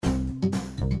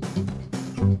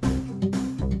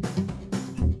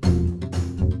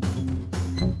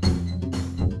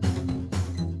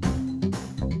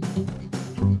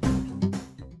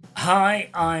Hi,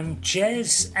 I'm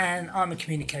Jez and I'm a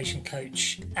communication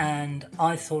coach, and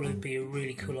I thought it would be a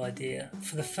really cool idea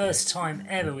for the first time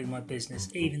ever with my business,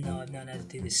 even though I've known how to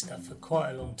do this stuff for quite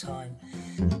a long time,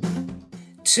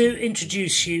 to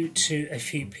introduce you to a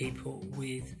few people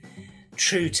with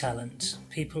true talent,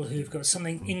 people who've got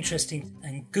something interesting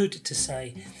and good to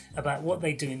say about what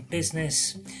they do in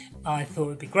business. I thought it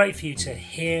would be great for you to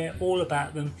hear all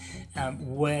about them,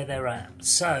 where they're at.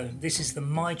 So this is the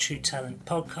My True Talent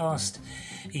podcast.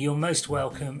 You're most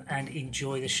welcome and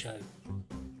enjoy the show.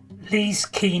 Lise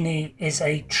Keeney is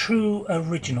a true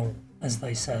original, as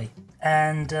they say.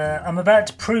 And I'm about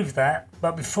to prove that.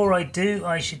 But before I do,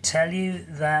 I should tell you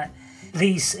that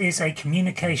Lise is a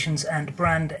communications and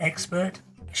brand expert.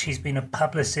 She's been a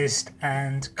publicist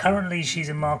and currently she's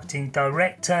a marketing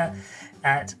director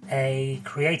at a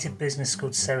creative business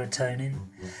called Serotonin.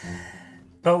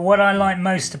 But what I like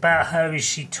most about her is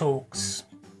she talks.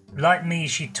 Like me,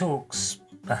 she talks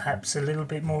perhaps a little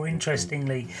bit more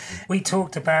interestingly. We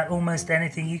talked about almost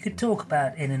anything you could talk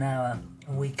about in an hour.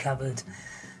 We covered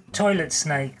toilet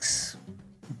snakes,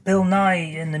 Bill Nye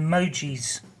and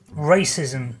emojis,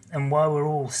 racism and why we're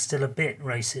all still a bit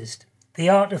racist, the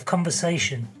art of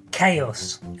conversation,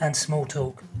 chaos and small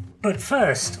talk. But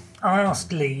first, I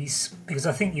asked Lise, because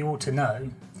I think you ought to know,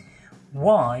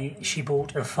 why she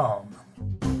bought a farm.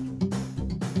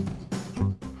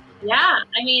 Yeah,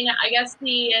 I mean, I guess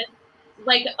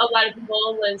like a lot of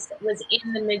people, was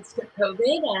in the midst of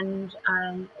COVID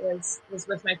and was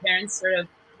with my parents, sort of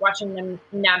watching them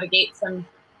navigate some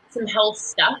health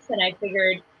stuff. And I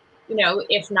figured,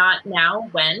 if not now,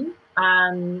 when?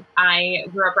 I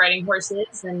grew up riding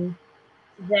horses, and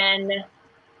then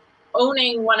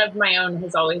owning one of my own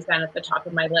has always been at the top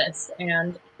of my list.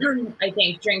 And I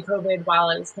think during COVID, while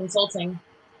I was consulting,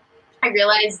 I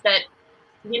realized that,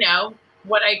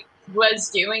 what I was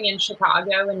doing in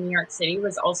Chicago and New York City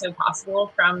was also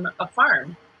possible from a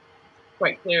farm,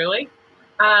 quite clearly.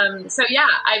 So yeah,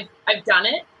 I've done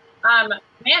it.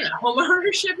 Man, home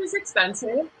ownership is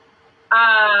expensive.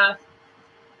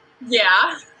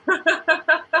 Yeah.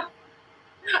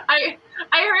 I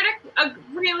heard a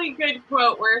really good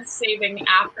quote worth saving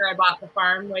after I bought the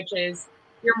farm, which is,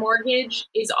 your mortgage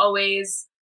is always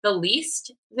the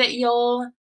least that you'll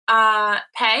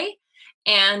pay,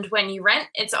 and when you rent,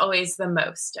 it's always the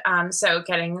most. So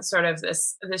getting sort of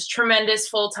this tremendous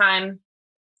full-time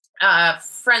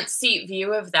front seat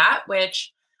view of that,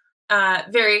 which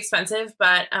very expensive,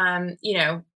 but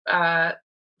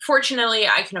fortunately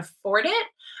I can afford it.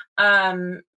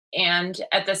 And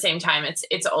at the same time,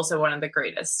 it's also one of the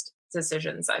greatest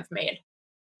decisions I've made.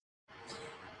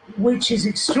 Which is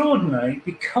extraordinary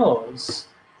because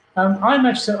I've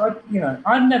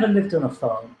never lived on a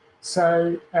farm.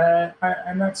 So,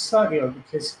 and that's slightly odd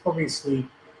because obviously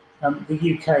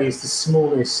the UK is the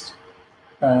smallest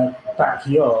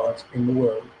backyard in the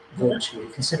world, virtually,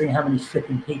 considering how many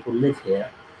flipping people live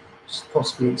here. Which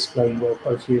possibly explain why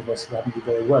quite a few of us haven't done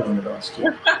very well in the last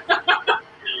year.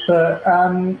 But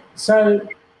so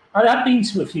I have been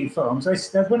to a few farms.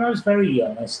 When I was very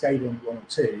young, I stayed on one or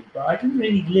two, but I didn't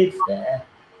really live there.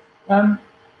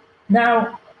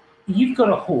 Now, you've got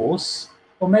a horse,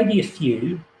 or maybe a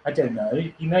few. I don't know.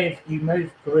 You may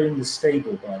have grown the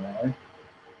stable by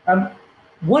now.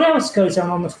 What else goes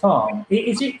on the farm?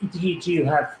 Is it? Do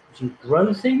you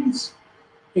grow things?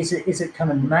 Is it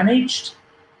kind of managed?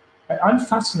 I'm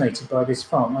fascinated by this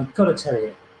farm. I've got to tell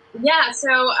you. Yeah, so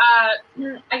I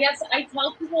guess I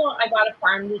tell people I bought a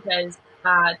farm because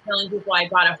telling people I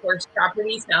bought a horse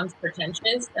property sounds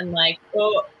pretentious and like,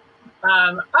 oh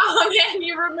man,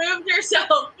 you removed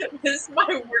yourself. This is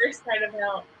my worst kind of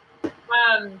hell.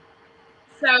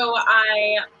 So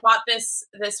I bought this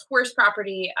horse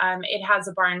property. It has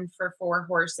a barn for 4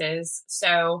 horses.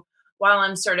 So while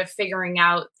I'm sort of figuring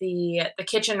out the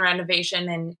kitchen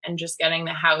renovation and just getting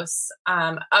the house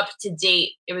up to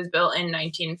date, it was built in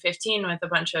 1915 with a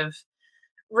bunch of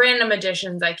random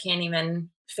additions I can't even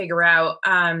figure out.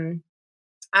 I'm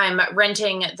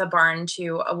renting the barn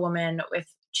to a woman with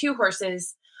 2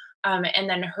 horses, and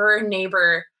then her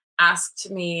neighbor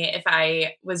asked me if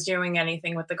I was doing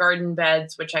anything with the garden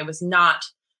beds, which I was not.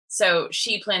 So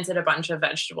she planted a bunch of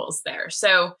vegetables there.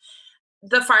 So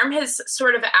the farm has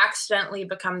sort of accidentally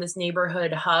become this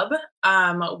neighborhood hub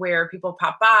where people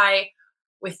pop by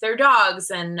with their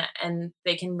dogs and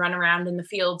they can run around in the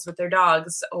fields with their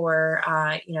dogs, or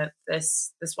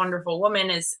this wonderful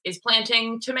woman is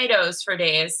planting tomatoes for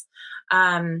days.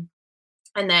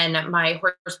 And then my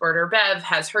horse boarder Bev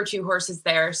has her 2 horses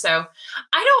there. So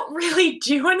I don't really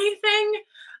do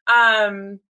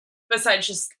anything besides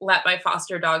just let my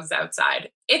foster dogs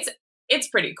outside. It's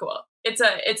pretty cool.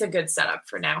 it's a good setup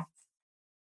for now.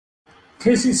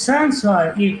 Because it sounds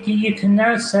like you can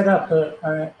now set up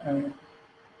an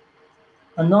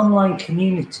online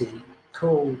community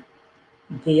called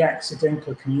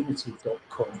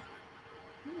theaccidentalcommunity.com.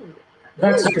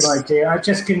 That's a good idea. I've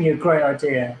just given you a great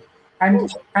idea.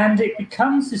 And it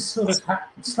becomes this sort of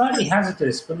slightly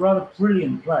hazardous but rather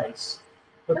brilliant place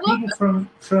where people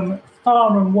from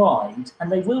far and wide,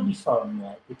 and they will be far and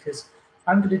wide, because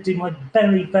I'm going to do my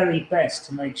very, very best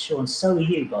to make sure, and so are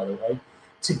you, by the way,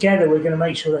 together we're going to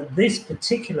make sure that this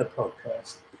particular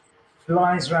podcast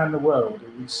flies around the world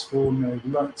at extraordinary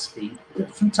light speed,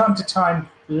 from time to time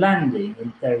landing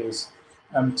in various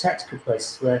tactical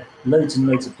places where loads and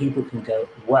loads of people can go,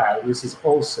 wow, this is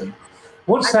awesome.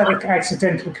 What's that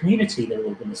accidental community, they're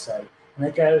all going to say? And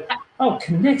they go, oh,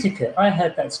 Connecticut, I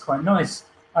heard that's quite nice.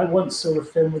 I once saw a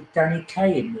film with Danny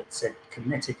Kaye in that said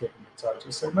Connecticut in the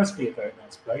title, so it must be a very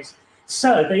nice place.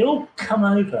 So they all come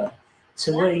over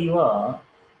to where you are,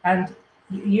 and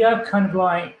you have kind of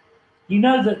like, you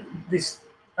know that this,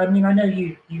 I mean, I know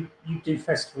you do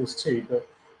festivals too, but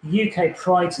the UK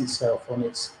prides itself on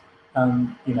its,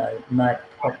 mad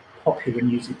popular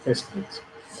music festivals.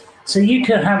 So you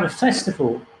could have a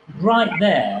festival right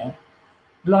there,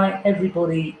 like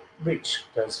everybody rich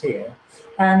does here,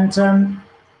 and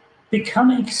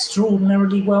become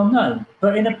extraordinarily well known,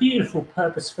 but in a beautiful,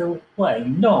 purpose-filled way,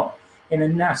 not in a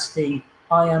nasty,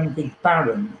 I am the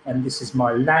Baron and this is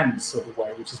my land sort of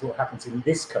way, which is what happens in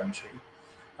this country.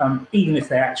 Even if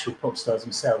they're actual pop stars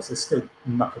themselves, they still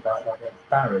muck about like they're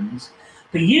barons.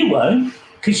 But you won't,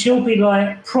 because you'll be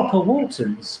like proper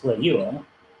Waltons where you are.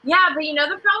 Yeah, but you know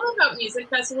the problem about music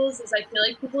festivals is I feel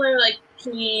like people are like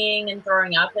peeing and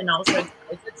throwing up and all sorts of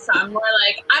places. So I'm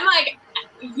like,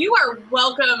 you are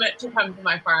welcome to come to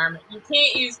my farm. You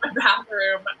can't use my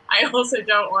bathroom. I also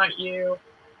don't want you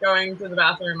going to the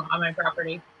bathroom on my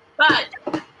property. But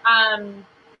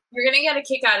you're gonna get a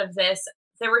kick out of this.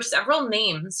 There were several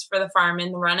names for the farm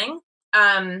in the running.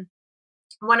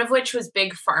 One of which was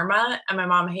Big Pharma, and my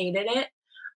mom hated it.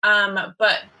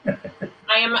 But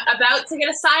I am about to get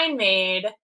a sign made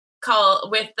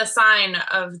with the sign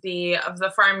of the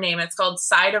farm name. It's called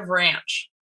Side of Ranch.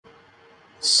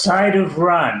 Side of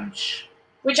Ranch.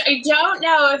 Which I don't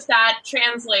know if that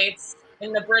translates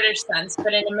in the British sense,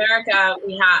 but in America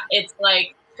it's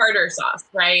like tartar sauce,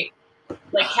 right?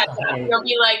 Like ketchup. You'll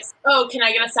be like, oh, can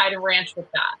I get a side of ranch with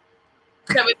that?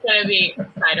 So it's going to be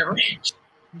Side of Ranch.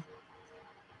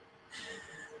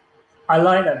 I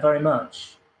like that very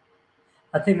much.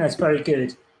 I think that's very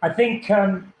good. I think,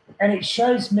 and it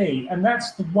shows me, and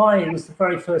that's why it was the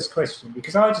very first question,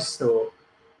 because I just thought,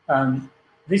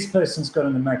 this person's got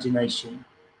an imagination,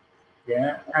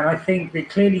 yeah? And I think that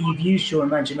clearly you've used your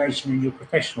imagination in your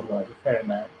professional life a fair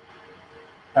amount,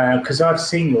 because I've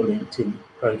seen your LinkedIn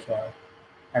profile,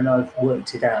 and I've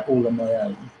worked it out all on my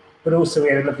own. But also we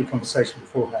had a lovely conversation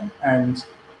beforehand, and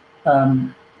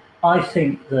I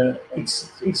think that it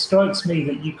strikes me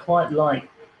that you quite like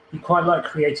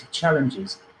creative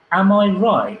challenges. Am I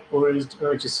right, or I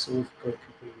just sort of got it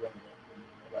completely wrong?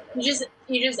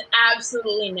 You just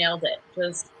absolutely nailed it.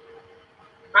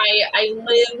 I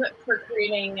live for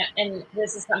creating, and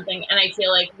this is something, and I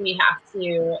feel like we have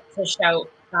to shout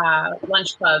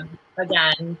Lunch Club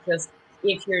again. Just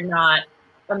if you're not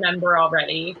a member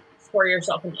already, score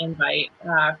yourself an invite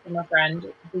from a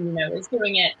friend who you know is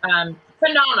doing it.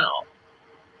 Phenomenal,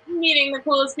 meeting the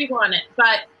coolest people on it.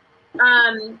 But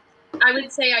I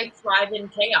would say I thrive in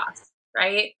chaos,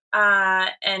 right?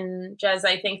 And Jez,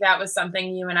 I think that was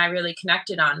something you and I really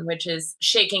connected on, which is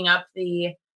shaking up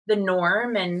the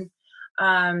norm and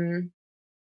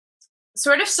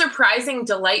sort of surprising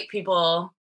delight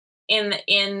people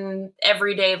in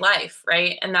everyday life,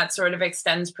 right? And that sort of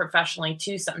extends professionally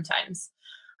too sometimes.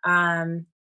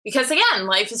 Because again,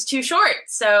 life is too short.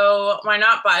 So why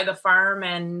not buy the farm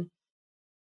and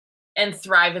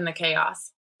thrive in the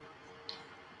chaos?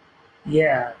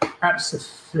 Yeah,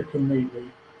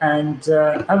 absolutely. And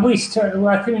have we well,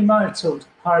 I think we might have talked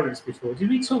pirates before. Did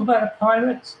we talk about the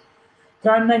pirates?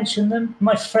 Did I mention them?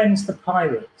 My friends, the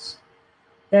pirates.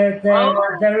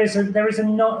 There is a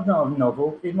not a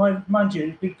novel. It might, mind you,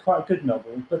 it'd be quite a good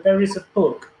novel, but there is a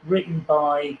book written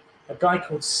by a guy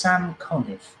called Sam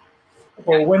Conniff.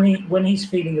 Or when he's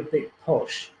feeling a bit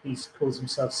posh, he calls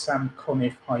himself Sam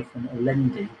Conniff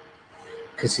Alendi,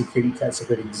 because he thinks that's a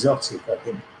bit exotic, I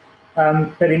think.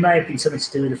 But it may have been something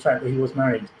to do with the fact that he was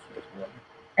married.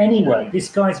 Anyway,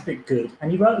 this guy's a bit good,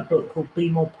 and he wrote a book called Be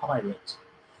More Pirate,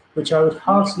 which I would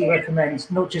heartily recommend,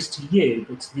 not just to you,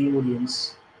 but to the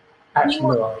audience at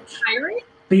large. Pirate?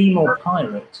 Be More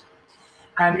Pirate.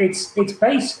 And it's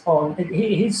based on,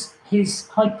 his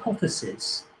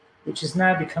hypothesis, which has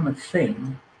now become a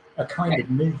thing, a kind of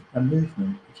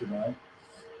movement, if you like.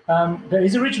 But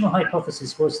his original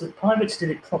hypothesis was that pirates did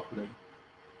it properly.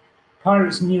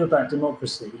 Pirates knew about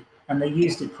democracy and they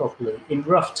used it properly in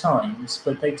rough times,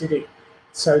 but they did it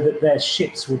so that their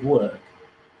ships would work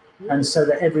and so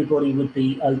that everybody would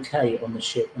be okay on the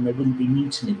ship and they wouldn't be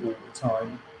mutiny all the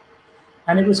time.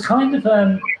 And it was kind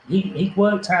of, he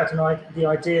worked out the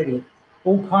idea that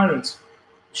all pirates'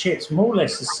 ships were more or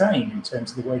less the same in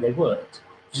terms of the way they worked,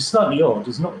 which is slightly odd,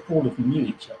 as not all of them knew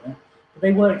each other, but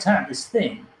they worked out this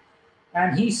thing.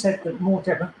 And he said that more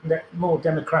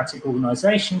democratic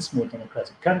organisations, more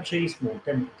democratic countries, more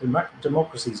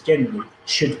democracies generally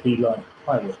should be like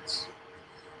pirates.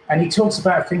 And he talks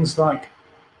about things like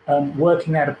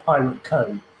working out a pirate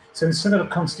code. So instead of a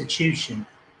constitution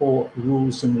or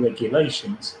rules and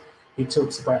regulations, he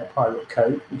talks about a pirate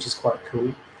code, which is quite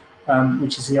cool,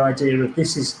 which is the idea of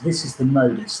this is the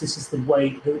modus, this is the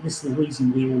way, this is the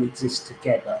reason we all exist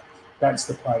together. That's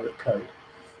the pirate code.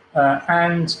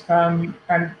 And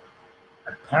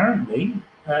apparently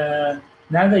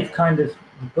now they've the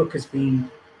book has been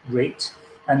writ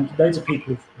and loads of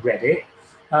people have read it.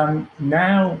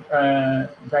 Now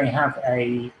they have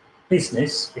a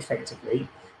business, effectively,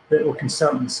 or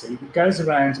consultancy that goes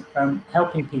around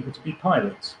helping people to be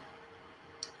pirates,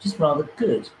 which is rather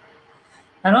good.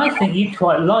 And I think you'd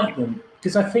quite like them,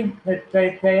 because I think that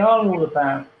they are all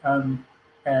about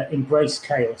embrace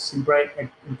chaos,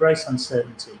 embrace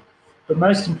uncertainty, but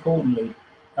most importantly,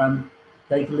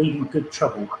 they believe in good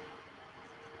trouble.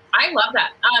 I love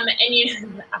that.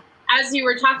 And as you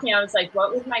were talking, I was like,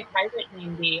 what would my pirate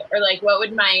name be? Or like, what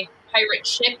would my pirate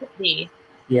ship be?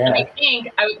 Yeah. And I think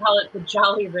I would call it the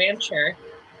Jolly Rancher.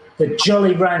 The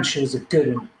Jolly Rancher is a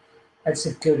good one. That's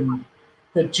a good one.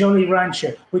 The Jolly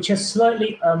Rancher, which has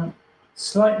slightly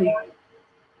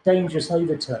dangerous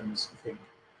overtones, I think.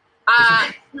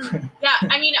 Yeah,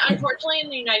 I mean, unfortunately, in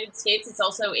the United States, it's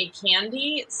also a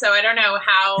candy, so I don't know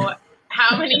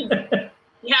how many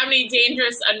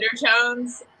dangerous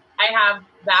undertones I have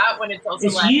that when it's also.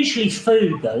 It's usually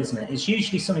food, though, isn't it? It's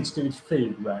usually something to do with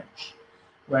food,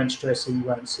 ranch dressing,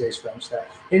 ranch this, ranch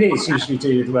that. It is usually to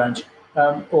do with ranch.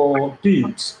 Or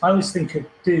dudes. I always think of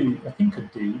dudes. I think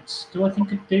of dudes. Do I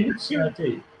think of dudes? Yeah, I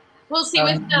do. Well, see,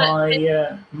 with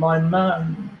my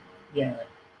mum, yeah.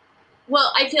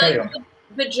 Well, I feel like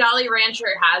the Jolly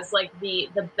Rancher has like the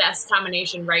best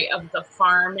combination, right, of the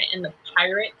farm and the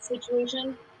pirate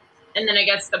situation. And then I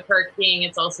guess the perk being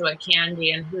it's also a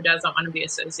candy, and who doesn't want to be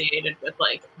associated with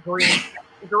like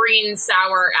green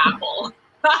sour apple?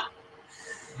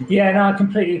 Yeah, no, I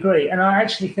completely agree. And I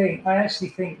actually think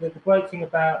that the great thing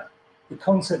about the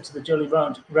concept of the Jolly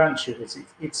Rancher is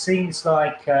it seems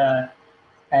like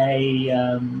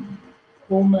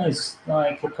almost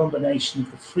like a combination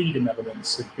of the freedom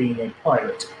elements of being a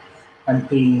pirate and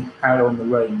being out on the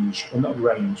range, or not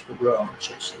range, but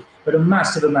ranch actually, but a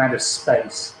massive amount of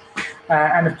space.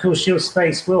 And of course, your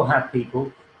space will have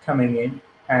people coming in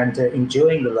and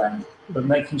enjoying the land, but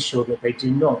making sure that they do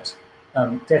not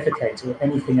defecate or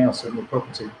anything else on your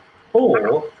property,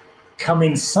 or come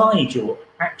inside your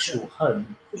actual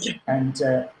home and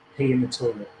pee in the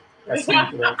toilet. That's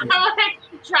not a good idea. I'm like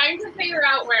trying to figure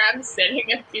out where I'm sitting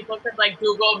if people could like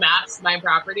Google Maps my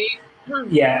property.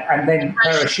 Yeah, and then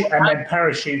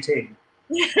parachute in.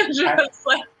 Just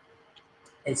like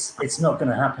it's not going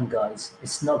to happen, guys.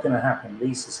 It's not going to happen.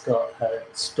 Lisa's got her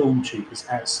stormtroopers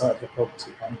outside her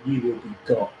property, and you will be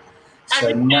got.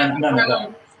 So none of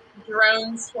that.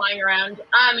 Drones flying around.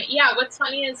 Yeah, what's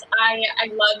funny is I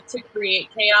love to create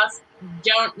chaos.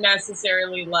 Don't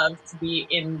necessarily love to be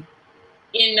in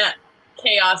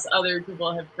chaos other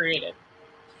people have created.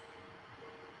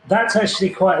 That's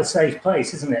actually quite a safe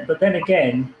place, isn't it? But then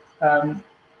again, I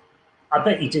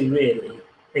bet you do really.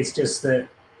 It's just that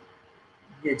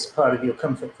it's part of your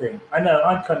comfort thing. I know,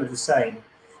 I'm kind of the same.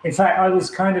 In fact, I was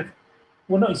kind of,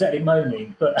 well, not exactly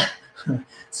moaning, but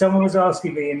someone was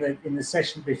asking me in the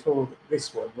session before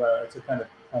this one, where it's a kind of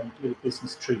little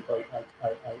business trip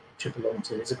I trip along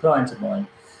to. It's a client of mine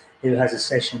who has a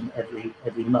session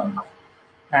every month,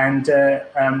 and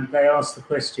they asked the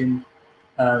question,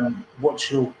 "What's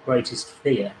your greatest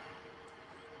fear?"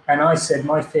 And I said,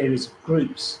 my fear is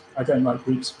groups. I don't like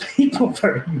groups of people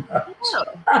very much,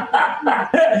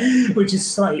 which is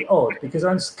slightly odd because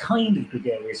I'm kind of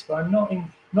gregarious, but I'm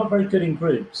not very good in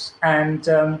groups. And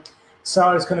so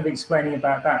I was kind of explaining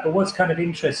about that. But what's kind of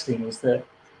interesting is that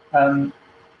I'm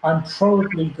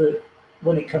probably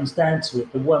when it comes down to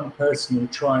it, the one person who will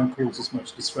try and cause as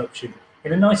much disruption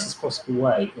in the nicest possible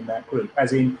way in that group.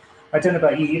 As in, I don't know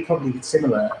about you, you're probably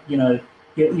similar. You know,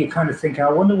 you kind of think, I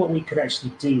wonder what we could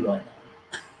actually do right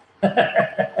now.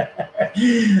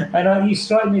 And you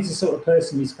strike me as the sort of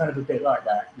person who's kind of a bit like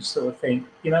that. You sort of think,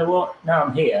 you know what? Now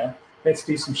I'm here. Let's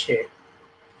do some shit.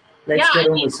 Let's get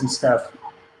on with some stuff.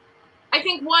 I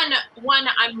think one,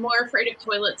 I'm more afraid of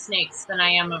toilet snakes than I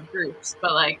am of groups.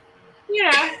 But like, you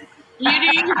know, you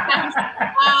do your best.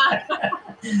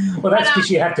 Well, that's because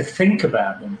you have to think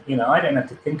about them. You know, I don't have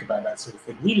to think about that sort of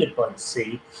thing. We live by the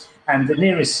sea, and the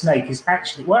nearest snake is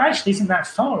actually isn't that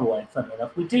far away. Funnily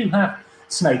enough, we do have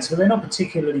snakes, but they're not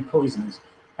particularly poisonous,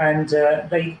 and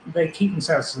they keep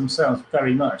themselves to themselves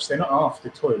very much. They're not after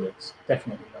toilets,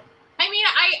 definitely not. I mean,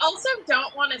 I also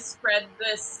don't want to spread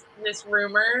this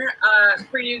rumor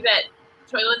for you that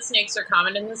toilet snakes are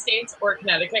common in the States or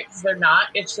Connecticut, because they're not.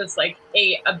 It's just like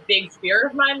a big fear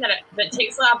of mine that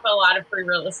takes up a lot of free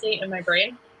real estate in my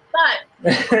brain.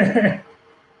 But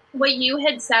what you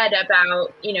had said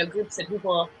about, you know, groups of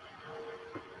people,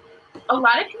 a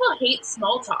lot of people hate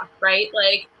small talk, right?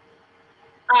 Like,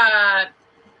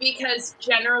 because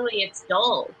generally it's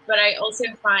dull. But I also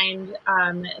find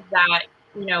that,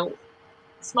 you know,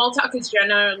 small talk is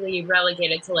generally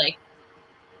relegated to like,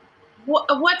 what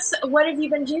have you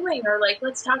been doing? Or like,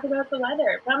 let's talk about the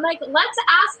weather. But I'm like, let's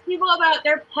ask people about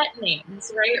their pet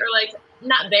names, right? Or like,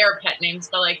 not their pet names,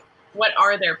 but like, what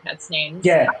are their pets' names?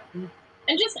 Yeah.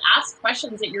 And just ask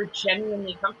questions that you're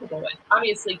genuinely comfortable with.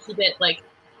 Obviously, keep it like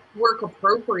work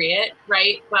appropriate,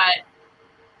 right? But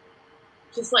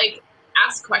just like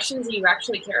ask questions that you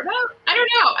actually care about. I don't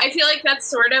know. I feel like that's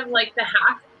sort of like the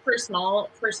hack for small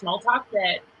talk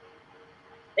that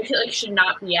I feel like should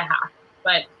not be a hack,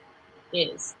 but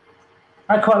is.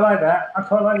 I quite like that. I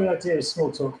quite like the idea of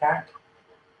small talk hack.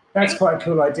 That's quite a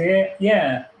cool idea.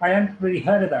 Yeah, I hadn't really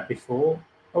heard of that before,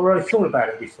 or I thought about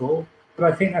it before. But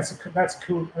I think that's a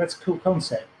cool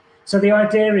concept. So the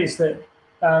idea is that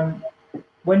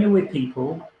when you're with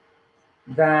people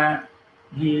that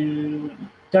you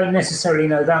don't necessarily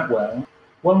know that well,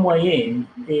 one way in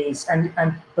is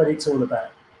but it's all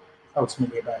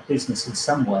ultimately about business in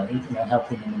some way, you know,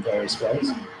 helping them in various ways,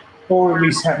 or at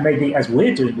least maybe as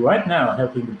we're doing right now,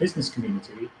 helping the business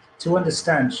community to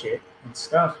understand shit and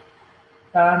stuff.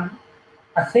 I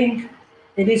think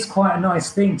it is quite a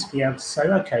nice thing to be able to say,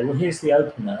 okay, well, here's the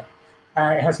opener.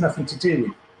 It has nothing to do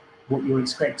with what you're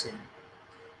expecting.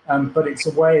 But it's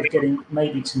a way of getting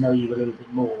maybe to know you a little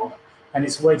bit more, and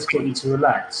it's a way to get you to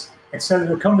relax. And so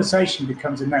the conversation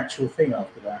becomes a natural thing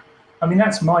after that. I mean,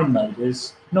 that's mind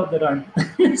motors. Not that I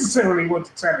necessarily want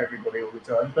to tell everybody all the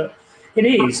time, but it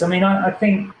is. I mean, I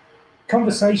think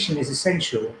conversation is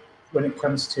essential when it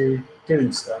comes to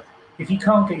doing stuff. If you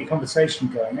can't get your conversation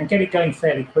going and get it going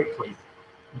fairly quickly,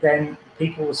 then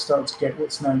people will start to get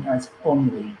what's known as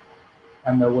ennui,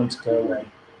 and they'll want to go away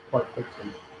quite quickly.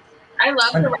 I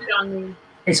love the word ennui.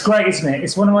 It's great, isn't it?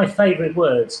 It's one of my favourite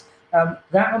words.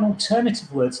 That and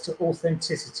alternative words to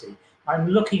authenticity. I'm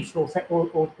looking for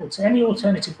any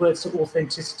alternative words to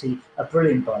authenticity are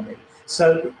brilliant by me.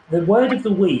 So the word of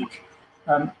the week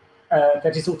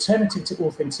that is alternative to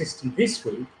authenticity this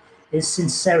week is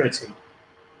sincerity.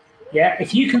 Yeah,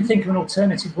 if you can think of an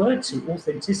alternative word to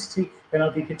authenticity, then I'll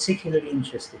be particularly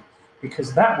interested,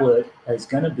 because that word is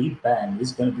going to be banned,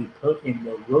 is going to be put in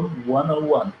the room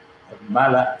 101 of my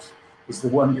life, is the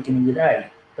one beginning with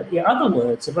A. But the other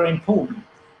words are very important,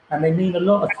 and they mean a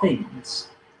lot of things.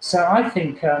 So I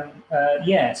think,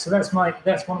 so that's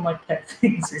one of my pet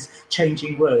things, is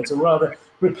changing words, or rather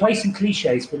replacing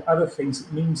cliches with other things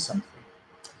that mean something.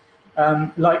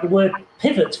 Like the word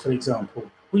pivot, for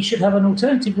example. We should have an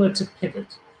alternative word to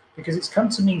pivot, because it's come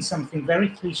to mean something very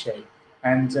cliche.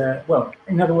 And,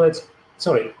 in other words,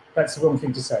 sorry, that's the wrong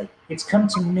thing to say. It's come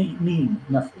to mean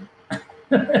nothing.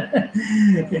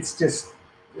 It's just...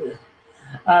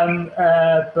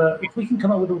 but if we can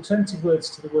come up with alternative words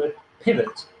to the word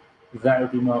pivot, that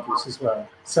would be marvellous as well.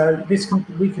 So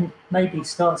we can maybe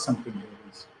start something here.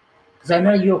 Because I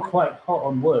know you're quite hot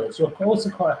on words. You're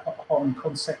also quite hot on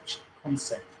concepts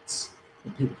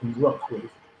that people can rock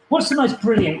with. What's the most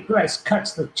brilliant? Let's cut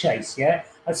to the chase, yeah?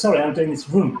 Sorry, I'm doing this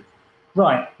room.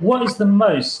 Right, what is the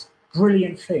most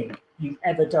brilliant thing you've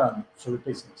ever done for a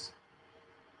business?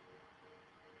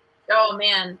 Oh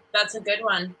man, that's a good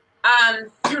one.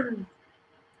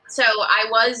 So I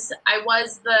was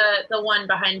the one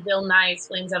behind Bill Nye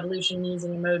Explains Evolution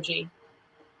using emoji.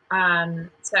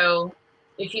 So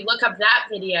if you look up that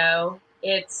video,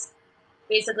 it's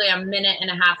basically a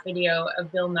 1.5-minute video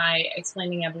of Bill Nye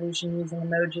explaining evolution using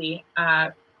emoji.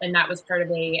 And that was part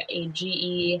of a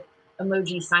GE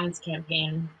emoji science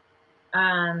campaign. But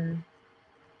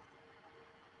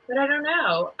I don't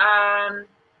know.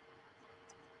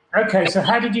 Okay, so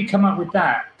how did you come up with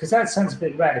that? Because that sounds a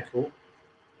bit radical.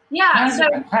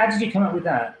 Yeah. How did you come up with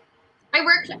that? I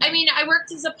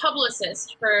worked as a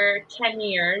publicist for 10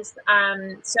 years.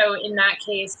 So in that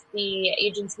case, the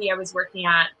agency I was working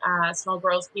at, Small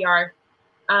Girls PR,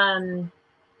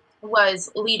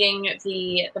 was leading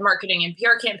the marketing and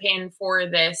PR campaign for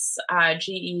this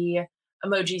GE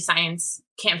emoji science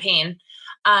campaign.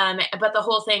 But the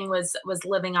whole thing was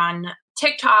living on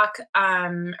TikTok,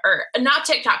 or not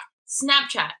TikTok,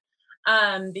 Snapchat,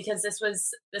 because this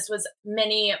was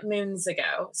many moons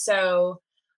ago. So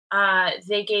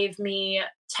they gave me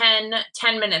 10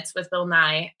 minutes with Bill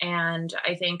Nye, and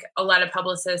I think a lot of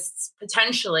publicists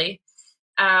potentially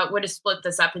would have split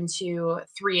this up into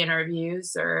 3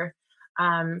 interviews or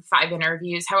 5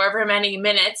 interviews, however many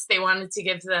minutes they wanted to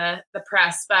give the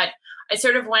press. But I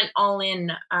sort of went all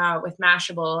in with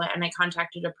Mashable, and I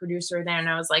contacted a producer there, and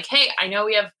I was like, hey, I know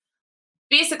we have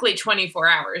basically 24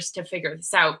 hours to figure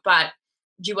this out, but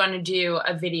do you want to do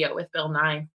a video with Bill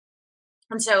Nye?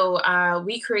 And so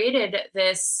we created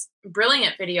this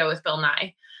brilliant video with Bill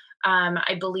Nye.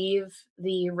 I believe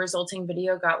the resulting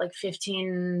video got like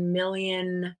 15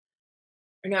 million,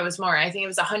 or no, it was more. I think it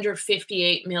was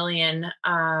 158 million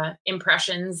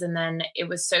impressions. And then it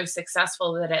was so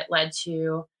successful that it led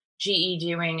to GE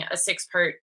doing a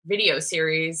 6-part video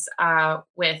series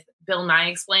with Bill Nye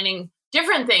explaining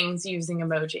different things using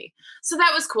emoji. So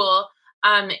that was cool.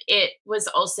 It was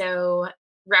also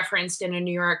referenced in a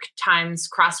New York Times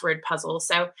crossword puzzle.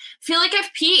 So I feel like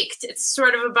I've peaked. It's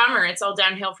sort of a bummer. It's all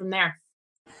downhill from there.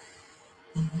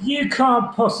 You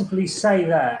can't possibly say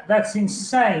that. That's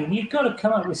insane. You've got to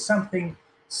come up with something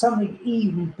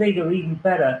even bigger, even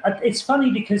better. It's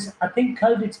funny because I think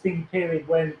COVID's been a period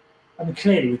when, I mean,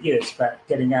 clearly with you, it's about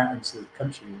getting out into the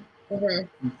country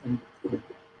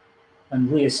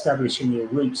and re-establishing your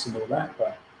roots and all that.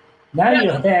 But now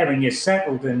you're there and you're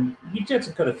settled, and you've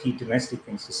just got a few domestic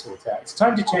things to sort out. It's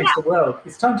time to change the world.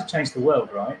 It's time to change the world,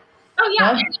 right? Oh,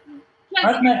 yeah.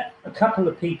 I've met a couple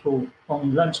of people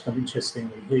on Lunch Club,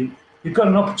 interestingly, who've got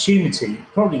an opportunity,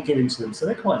 probably given to them, so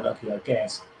they're quite lucky, I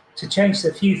guess, to change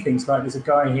a few things. Like there's a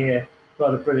guy here,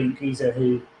 rather brilliant geezer,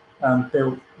 who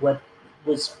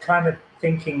was kind of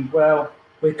thinking, well,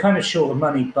 we're kind of short of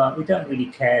money, but we don't really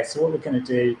care. So what we're going to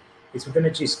do is we're going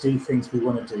to just do things we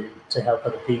want to do to help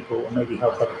other people or maybe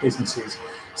help other businesses.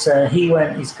 So he's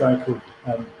a guy called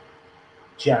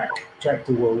Jack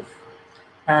DeWolf,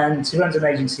 and he runs an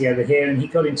agency over here, and he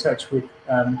got in touch with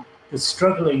the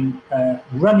struggling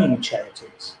running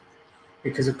charities,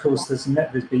 because of course there's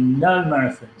been no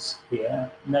marathons here,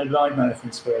 no live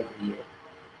marathons for over a year.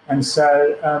 And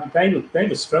so they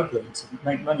were struggling to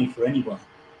make money for anyone,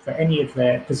 for any of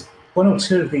their, because 1 or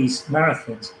 2 of these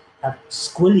marathons have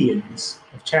squillions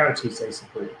of charities they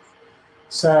support.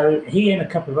 So he and a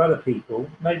couple of other people,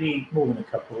 maybe more than a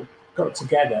couple, got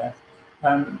together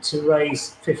to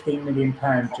raise £15 million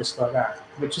just like that,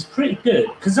 which is pretty good,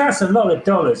 because that's a lot of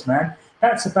dollars, man.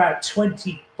 That's about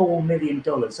 $24 million.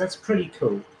 That's pretty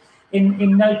cool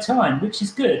in no time, which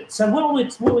is good. So what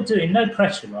we're doing, no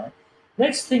pressure, right?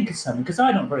 Let's think of something, because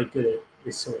I'm not very good at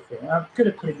this sort of thing. I'm good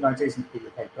at putting ideas into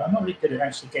people's head, but I'm not really good at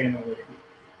actually getting on with it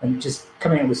and just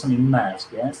coming up with something mad,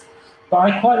 yes? But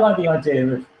I quite like the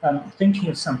idea of thinking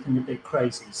of something a bit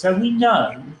crazy. So we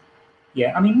know,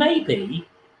 maybe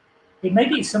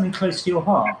it's something close to your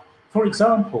heart. For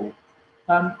example,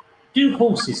 do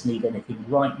horses need anything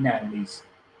right now, Lise?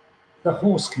 The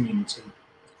horse community.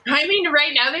 I mean,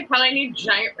 right now they probably need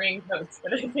giant raincoats,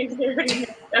 but I think they already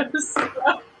need those.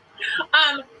 But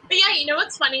yeah, you know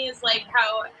what's funny is like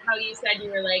how you said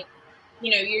you were like,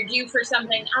 you're due for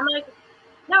something. I'm like,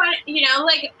 no,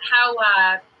 like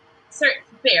how certain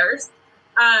bears,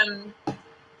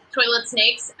 toilet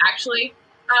snakes, actually,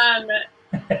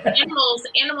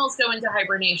 animals go into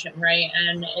hibernation, right?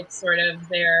 And it's sort of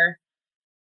they're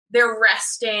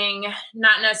resting,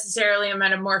 not necessarily a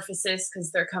metamorphosis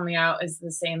because they're coming out as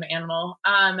the same animal.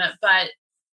 But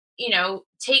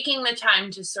taking the time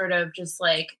to sort of just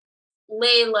like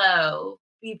lay low,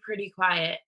 be pretty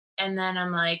quiet. And then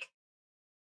I'm like,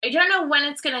 I don't know when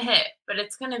it's going to hit, but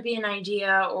it's going to be an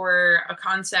idea or a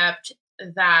concept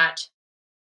that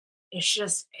is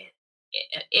just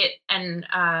and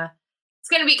it's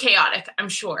going to be chaotic, I'm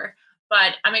sure.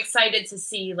 But I'm excited to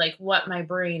see like what my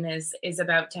brain is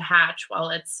about to hatch while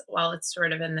it's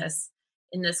sort of in this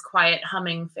quiet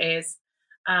humming phase.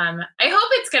 I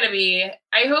hope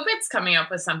it's coming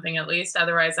up with something at least.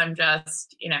 Otherwise, I'm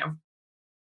just,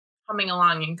 humming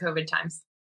along in COVID times.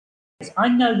 I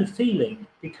know the feeling,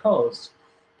 because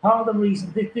part of the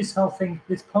reason this whole thing,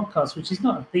 this podcast, which is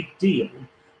not a big deal,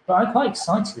 but I'm quite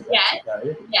excited about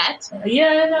it, though.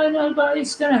 Yeah, no, but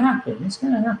it's going to happen. It's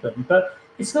going to happen. But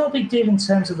it's not a big deal in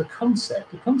terms of the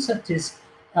concept. The concept is,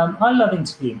 I love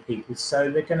interviewing people, so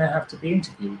they're going to have to be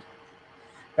interviewed.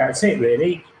 That's it,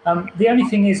 really. The only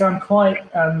thing is I'm quite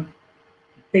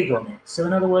big on it. So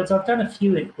in other words, I've done a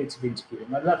few bits of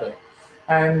interviewing. I love it.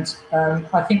 And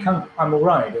I think I'm all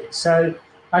right at it. So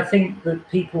I think that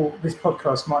this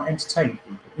podcast might entertain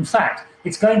people. In fact,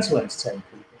 it's going to entertain people.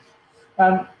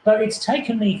 But it's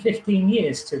taken me 15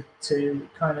 years to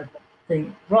kind of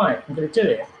think, right, I'm going to do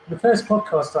it. The first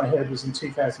podcast I heard was in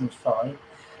 2005.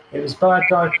 It was by a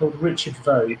guy called Richard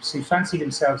Vobes, who fancied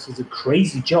himself as a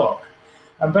crazy jock.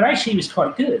 But actually, he was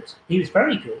quite good. He was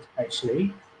very good,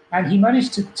 actually. And he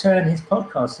managed to turn his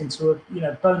podcast into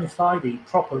a bona fide,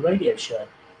 proper radio show.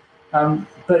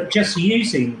 But just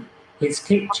using his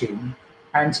kitchen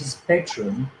and his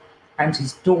bedroom and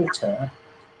his daughter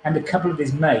and a couple of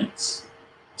his mates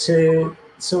to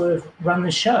sort of run the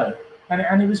show.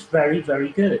 And it was very, very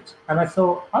good. And I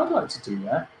thought, I'd like to do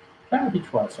that. That would be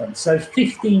quite fun. So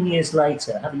 15 years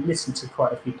later, having listened to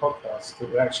quite a few podcasts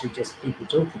that were actually just people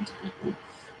talking to people,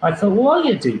 I thought, well, I'm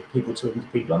going to do people talking to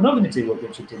people. I'm not going to do what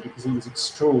Richard did because he was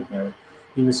extraordinary.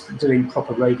 He was doing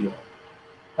proper radio.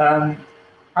 I'm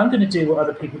going to do what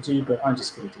other people do, but I'm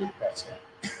just going to do it better.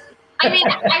 I mean,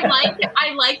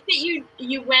 I like that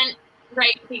you went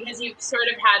right because you sort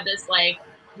of had this like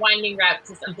winding rep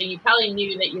to something you probably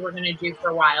knew that you were going to do for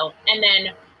a while, and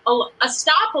then a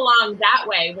stop along that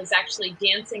way was actually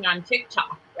dancing on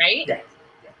TikTok, right? Yeah.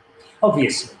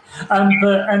 Obviously,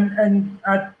 but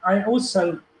I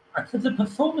also. The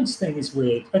performance thing is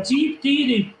weird. Do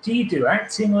you do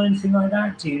acting or anything like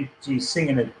that? Do you sing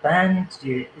in a band?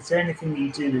 Is there anything that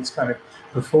you do that's kind of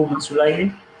performance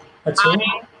related at all?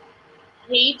 I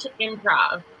hate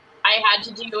improv. I had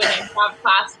to do an improv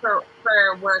class for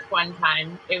work one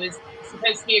time. It was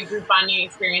supposed to be a group bonding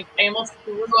experience. I almost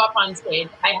threw up on stage.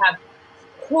 I have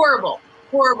horrible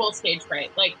stage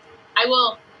fright. Like I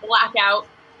will black out,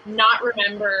 not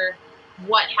remember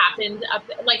what happened up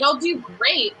there. Like I'll do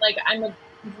great. Like I'm a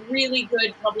really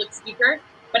good public speaker,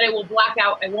 but I will black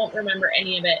out. I won't remember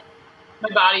any of it. My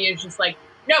body is just like,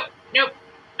 nope.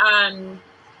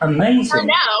 Amazing.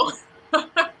 No.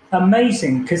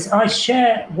 Amazing, because I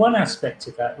share one aspect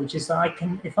of that, which is that I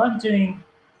can, if I'm doing,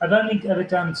 I've only ever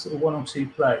done sort of one or two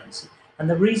plays, and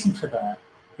the reason for that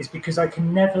is because I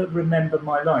can never remember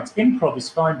my lines. Improv is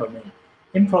fine by me.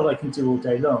 Improv I can do all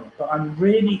day long, but I'm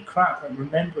really crap at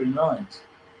remembering lines.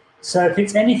 So if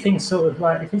it's anything sort of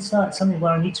like, if it's like something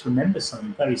where I need to remember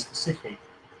something very specific,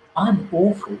 I'm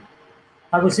awful.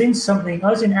 I was in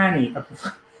Annie,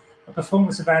 a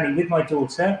performance of Annie with my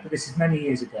daughter, but this is many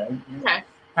years ago. Okay.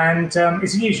 And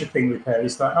it's a usual thing with her.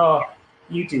 It's like, oh,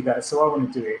 you do that, so I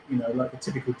want to do it. Like the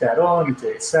typical dad, oh, I want to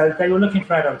do it. So they were looking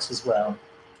for adults as well.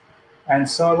 And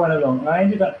so I went along, and I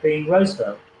ended up being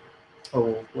Roosevelt,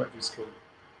 or what it was called.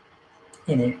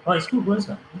 In it. Oh, it's called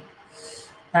Roosevelt.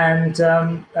 And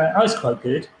I was quite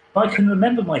good, but I can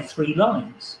remember my 3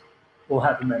 lines, or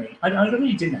however many. I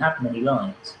really didn't have many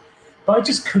lines, but I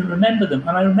just couldn't remember them.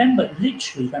 And I remember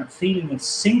literally that feeling of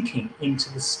sinking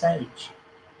into the stage.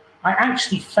 I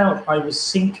actually felt I was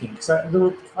sinking because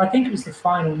I think it was the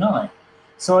final night.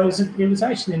 So it was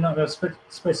actually not. I was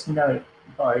supposed to know it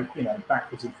by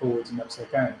backwards and forwards and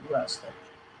upside down, all that stuff.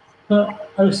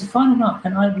 But I was the final night,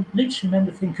 and I literally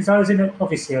remember thinking, because I was in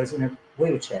a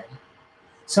wheelchair.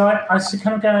 So I was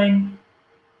kind of going,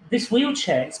 this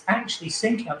wheelchair is actually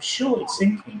sinking. I'm sure it's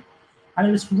sinking. And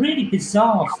it was really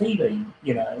bizarre feeling,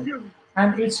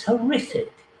 and it's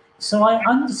horrific. So I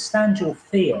understand your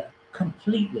fear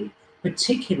completely,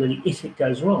 particularly if it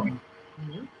goes wrong.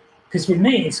 Because with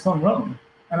me, it's gone wrong.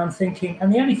 And I'm thinking,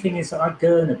 and the only thing is that I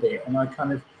gurn a bit, and I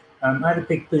kind of, I had a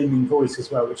big booming voice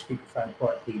as well, which people found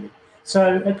quite appealing.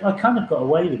 So I kind of got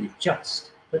away with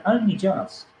it but only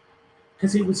just.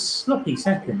 Because it was sloppy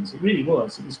seconds. It really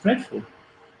was. It was dreadful.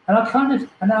 And I kind of,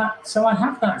 so I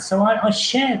have that. So I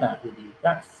share that with you,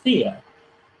 that fear.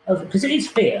 Because it is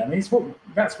fear. I mean,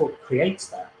 that's what creates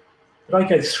that. But I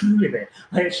go through with it.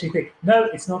 I actually think, no,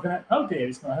 it's not going to, oh dear,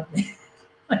 it's not happening.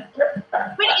 But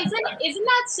isn't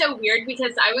that so weird?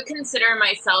 Because I would consider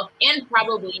myself, and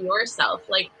probably yourself,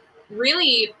 like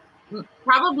really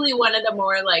probably one of the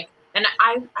more like, and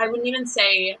I wouldn't even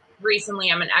say recently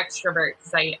I'm an extrovert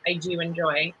because I do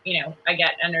enjoy, I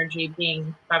get energy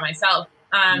being by myself.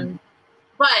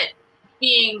 But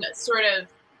being sort of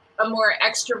a more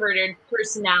extroverted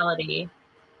personality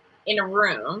in a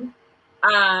room,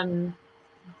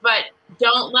 but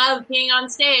don't love being on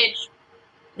stage.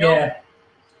 Nope.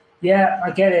 Yeah, I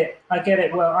get it. I get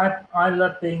it. Well, I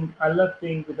love being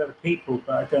with other people,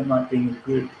 but I don't like being in a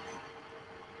group,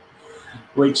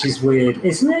 which is weird,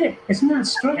 isn't it? Isn't that Yeah,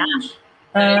 strange?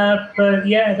 that is. But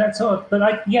yeah, that's odd.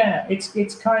 But yeah,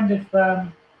 it's kind of.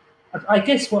 I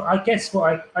do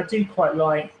quite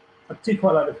like. I do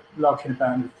quite like the larking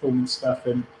about and the performance stuff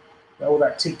and all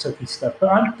that TikToky stuff. But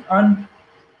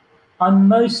I'm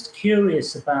most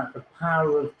curious about the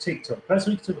power of TikTok. Perhaps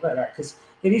we can talk about that because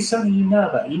it is something you know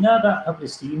about. You know about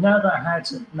publicity. You know about how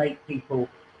to make people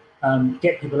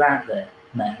get people out there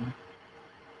now.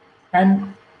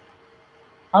 And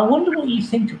I wonder what you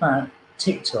think about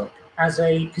TikTok as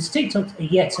because TikTok's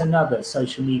yet another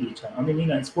social media channel. I mean,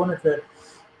 it's one of the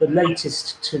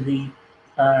latest to the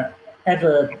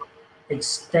ever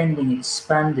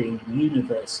expanding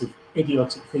universe of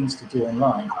idiotic things to do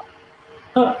online.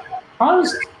 But I've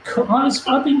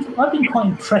been quite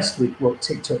impressed with what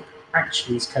TikTok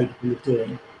actually is capable of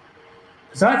doing,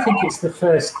 because I think it's the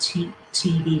first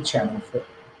TV channel for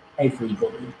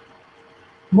everybody,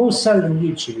 more so than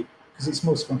YouTube, because it's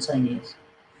more spontaneous.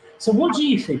 So what do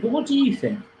you think? But what do you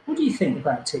think? What do you think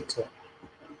about TikTok?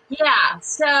 Yeah.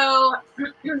 So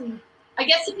I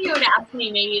guess if you had asked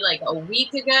me maybe like a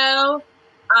week ago,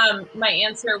 my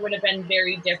answer would have been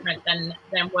very different than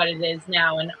what it is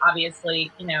now. And obviously,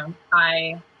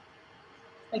 I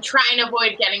try and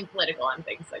avoid getting political on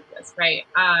things like this, right?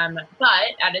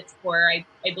 But at its core, I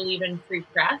believe in free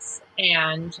press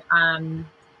and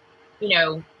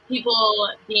people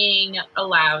being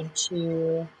allowed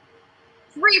to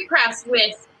free press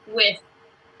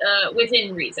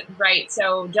within reason, right?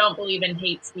 So don't believe in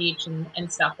hate speech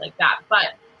and stuff like that.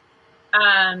 But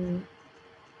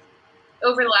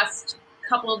over the last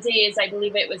couple of days, I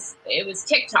believe it was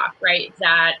TikTok, right,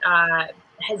 that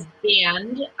has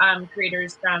banned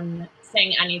creators from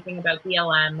saying anything about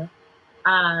BLM,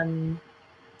 and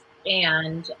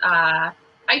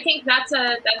I think that's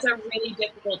a really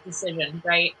difficult decision,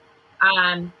 right?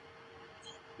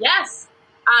 Yes.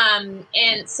 And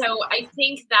so I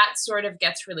think that sort of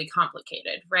gets really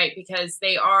complicated, right? Because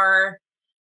they've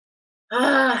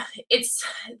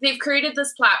created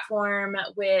this platform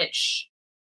which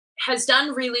has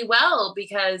done really well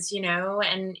because,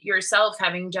 and yourself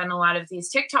having done a lot of these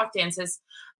TikTok dances,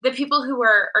 the people who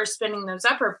are spinning those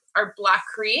up are Black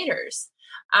creators.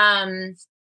 And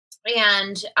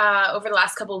over the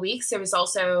last couple of weeks, there was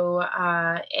also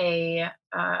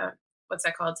what's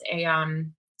that called?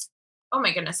 Oh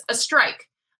my goodness, a strike.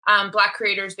 Black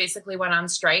creators basically went on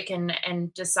strike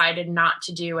and decided not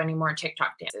to do any more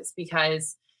TikTok dances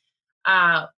because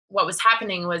what was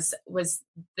happening was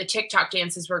the TikTok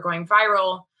dances were going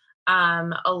viral.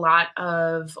 A lot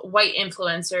of white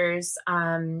influencers,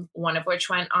 one of which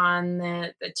went on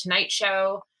the Tonight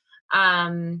Show,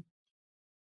 and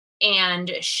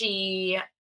she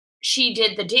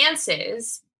did the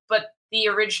dances, but the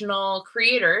original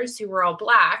creators, who were all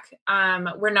Black,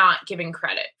 were not giving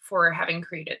credit for having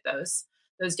created those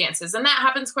dances, and that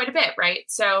happens quite a bit, right?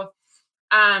 So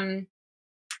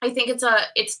I think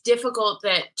it's difficult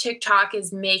that TikTok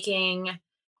has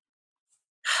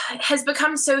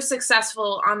become so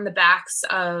successful on the backs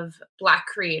of Black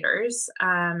creators,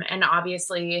 and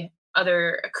obviously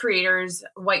other creators,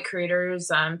 white creators,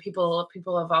 people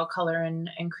of all color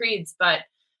and creeds, but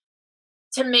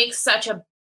to make such a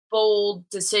bold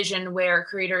decision where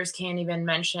creators can't even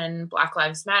mention Black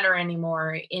Lives Matter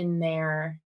anymore in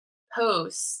their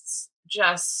posts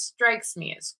just strikes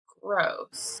me as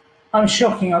gross. I'm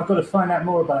shocking. I've got to find out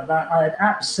more about that. I had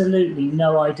absolutely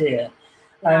no idea.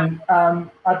 Yeah. And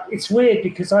it's weird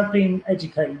because I've been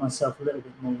educating myself a little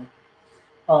bit more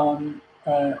on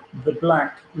the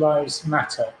Black Lives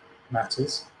Matter,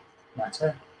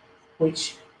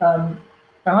 which and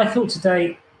I thought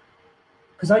today,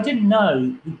 because I didn't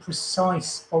know the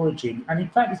precise origin, and in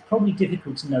fact it's probably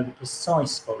difficult to know the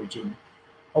precise origin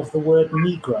of the word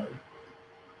Negro.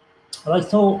 But I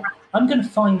thought I'm going to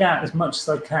find out as much as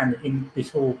I can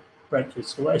before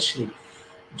breakfast, or actually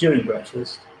during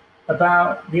breakfast,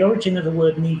 about the origin of the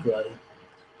word Negro,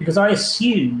 because I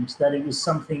assumed that it was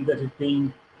something that had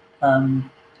been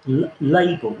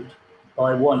labelled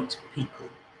by white people.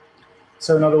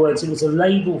 So in other words, it was a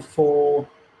label for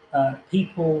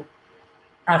people,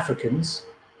 Africans,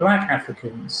 Black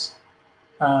Africans,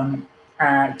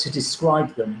 to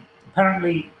describe them.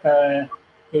 Apparently,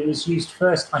 it was used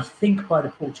first, I think, by the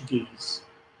Portuguese,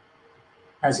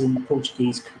 as in the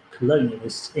Portuguese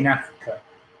colonialists in Africa.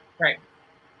 Right.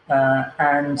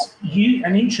 And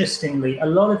interestingly, a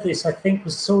lot of this, I think,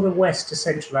 was sort of west to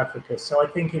Central Africa. So I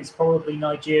think it's probably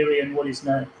Nigeria and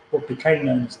what became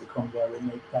known as the Congo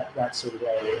and that sort of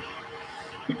area.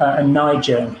 and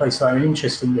Niger and places like that. And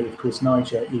interestingly, of course,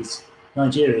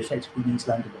 Nigeria effectively means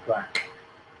land of the black,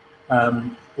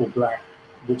 or black,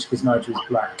 because Niger is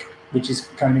black, which is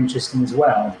kind of interesting as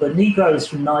well. But Negro is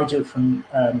from Niger, from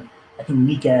I think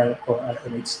Niger,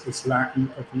 and it's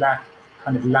Latin,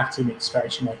 kind of Latin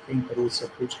extraction, I think, but also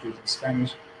Portuguese and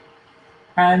Spanish.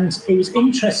 And it was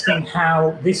interesting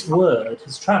how this word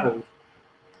has travelled.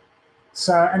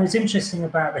 So, and it's interesting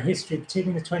about the history,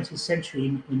 particularly in the 20th century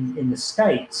in the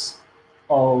States,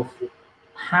 of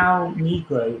how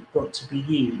Negro got to be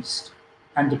used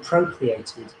and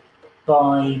appropriated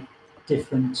by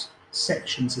different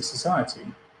sections of society.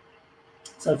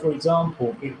 So, for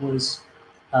example, it was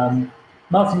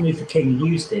Martin Luther King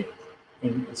used it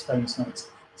in his famous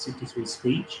 1963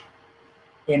 speech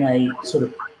in a sort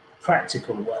of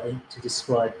practical way to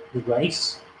describe the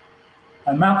race.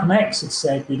 And Malcolm X had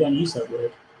said, we don't use that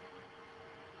word.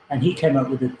 And he came up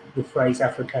with the phrase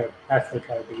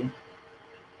Afro-Caribbean.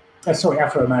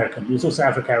 Afro-American. He was also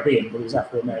Afro-Caribbean, but he was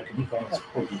Afro-American. He called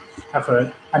it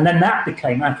Afro. And then that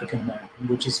became African-American,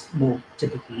 which is more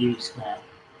typically used now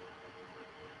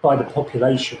by the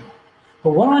population.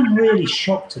 But what I'm really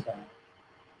shocked about,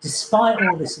 despite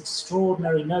all this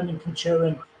extraordinary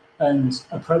nomenclature and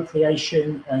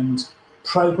appropriation and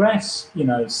progress,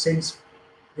 since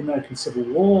the American Civil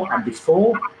War and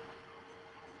before,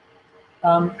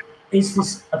 is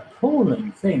this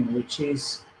appalling thing, which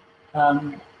is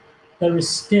there is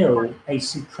still a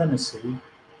supremacy,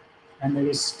 and there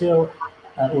is still,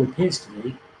 or appears to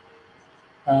be,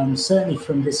 certainly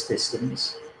from this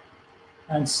distance,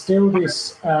 and still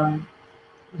this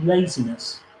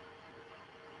laziness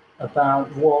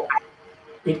about what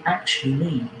it actually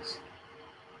means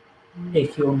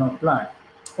if you're not black,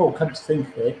 or come to think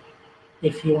of it,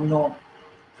 if you're not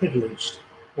privileged,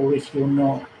 or if you're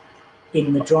not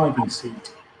in the driving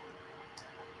seat.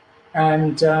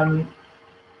 And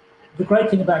the great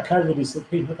thing about COVID is that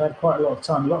people have had quite a lot of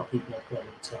time, a lot of people have quite a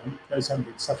lot of time, those who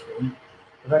haven't been suffering,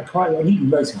 have had quite a lot, and even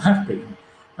those who have been,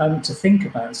 to think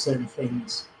about certain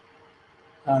things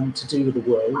to do with the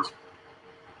world.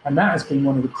 And that has been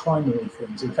one of the primary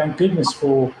things. And thank goodness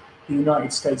for the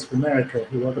United States of America,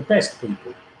 who are the best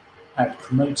people at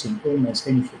promoting almost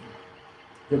anything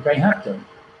that they have done.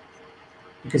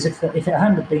 Because if it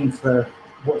hadn't been for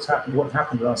what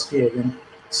happened last year, then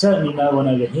certainly no one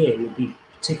over here would be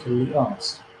particularly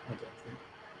asked, I don't think.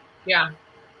 Yeah.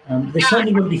 They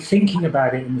certainly wouldn't be thinking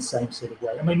about it in the same sort of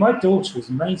way. I mean, my daughter was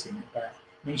amazing about it.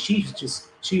 I mean, she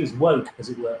was woke, as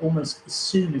it were, almost as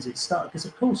soon as it started, because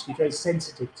of course she's very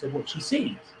sensitive to what she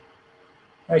sees.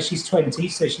 She's 20,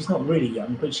 so she's not really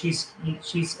young, but she's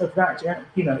of that,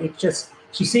 it just,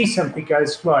 she sees something,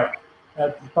 goes, right,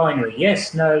 binary,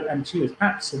 yes, no, and she was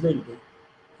absolutely,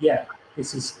 yeah,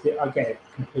 I get it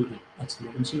completely,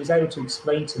 utterly. And she was able to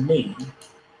explain to me,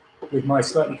 with my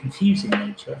slightly confusing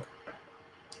nature,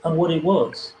 and what it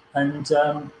was, and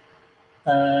in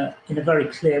a very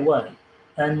clear way.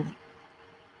 And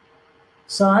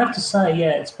so I have to say,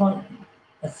 yeah, it's quite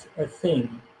a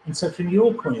thing. And so from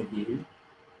your point of view,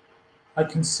 I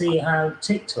can see how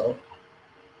TikTok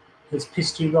has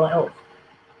pissed you right off.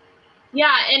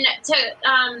 Yeah, and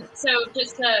so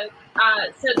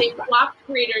they blocked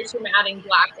creators from adding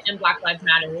Black and Black Lives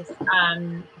Matter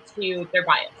to their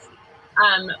bios,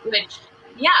 which,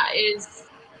 is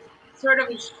sort of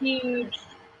a huge.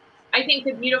 I think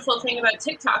the beautiful thing about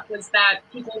TikTok was that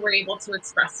people were able to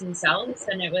express themselves,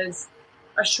 and it was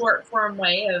a short form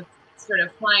way of sort of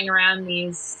flying around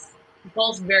these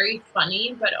both very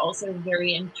funny but also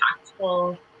very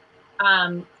impactful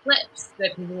clips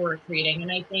that people were creating.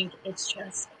 And I think it's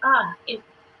just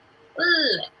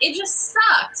it just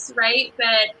sucks, right?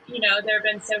 That there have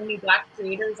been so many Black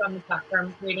creators on the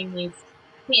platform creating these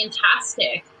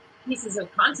fantastic pieces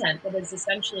of content that has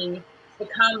essentially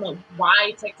become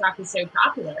why TikTok is so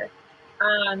popular.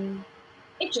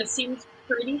 It just seems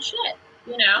pretty shit,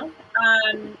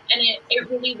 and it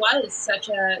really was such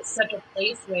a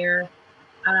place where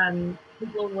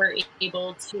people were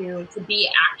able to be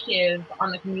active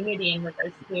on the community in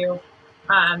regards to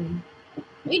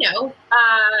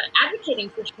advocating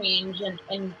for change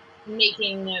and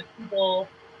making people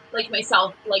like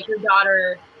myself, like your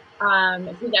daughter,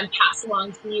 who then passed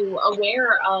along to you,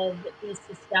 aware of these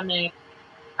systemic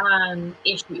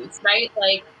issues, right?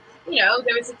 Like,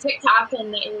 there was a TikTok,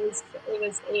 and I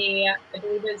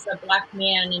believe it was a Black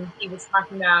man, and he was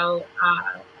talking about,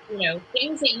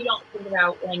 things that you don't think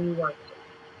about when you work.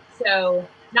 So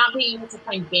not being able to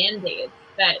find Band-Aids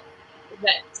that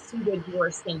suited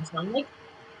your skin tone. Like,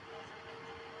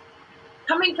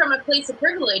 coming from a place of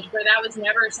privilege where that was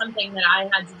never something that I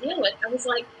had to deal with, I was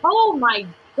like, oh my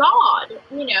God,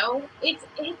 you know,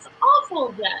 it's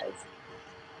awful, Jez.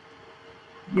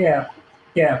 Yeah,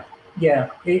 yeah, yeah.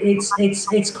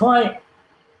 It's quite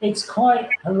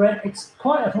horrendous.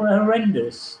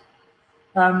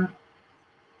 And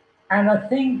I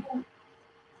think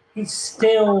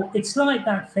it's like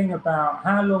that thing about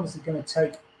how long is it going to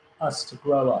take us to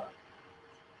grow up,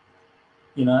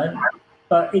 you know?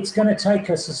 But it's going to take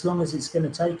us as long as it's going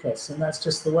to take us, and that's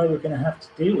just the way we're going to have to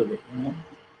deal with it, you know?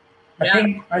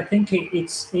 Yeah. I think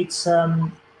it's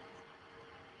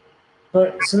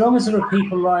but so long as there are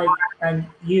people like and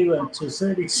you, and to a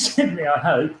certain extent me, I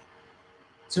hope,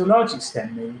 to a large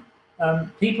extent me,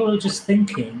 people who are just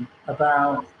thinking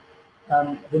about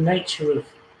the nature of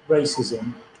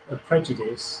racism, of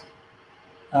prejudice,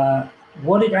 uh,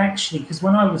 what it actually, because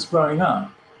when I was growing up,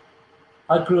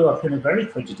 I grew up in a very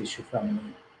prejudicial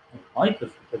family, a hyper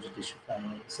prejudicial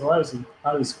family. So I was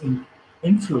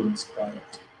influenced by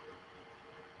it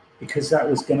because that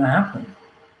was going to happen,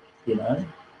 you know.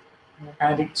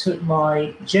 And it took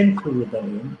my gentle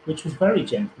rebellion, which was very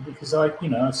gentle, because I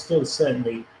still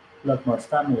certainly love my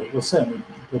family. Well, certainly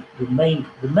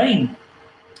the main,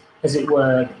 as it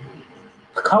were,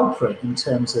 culprit in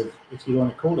terms of, if you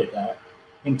want to call it that,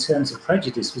 in terms of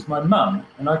prejudice, was my mum,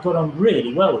 and I got on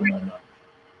really well with my mum.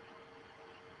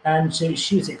 And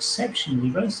she was exceptionally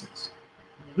racist,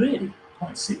 really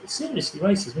quite seriously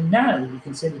racist. And now we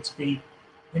consider it to be,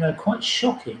 quite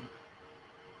shocking.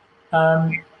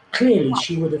 Clearly,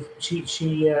 she would have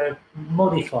she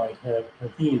modified her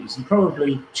views and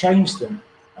probably changed them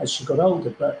as she got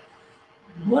older. But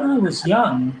when I was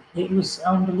young, it was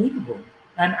unbelievable.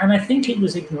 And I think it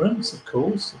was ignorance, of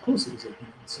course. Of course, it was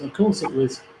ignorance, and of course, it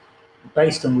was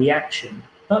based on reaction.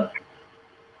 But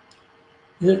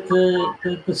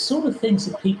the sort of things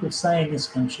that people say in this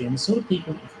country, and the sort of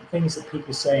things that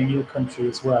people say in your country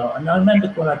as well. And I remember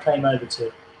when I came over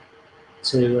to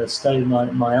stay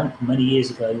with my uncle many years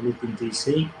ago, who lived in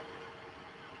DC.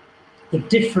 The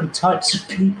different types of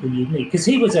people you meet, because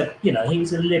he was a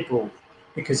liberal,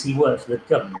 because he worked for the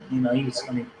government. He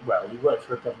worked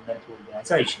for a governmental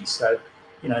organisation. So,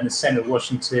 in the centre of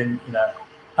Washington,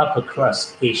 upper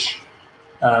crust-ish,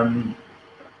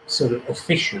 sort of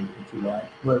official, if you like,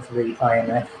 worked for the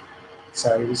IMF.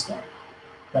 So he was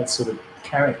that sort of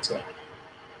character.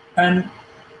 And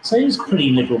so he was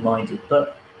pretty liberal-minded,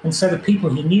 and so the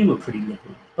people he knew were pretty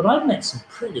liberal. But I met some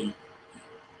pretty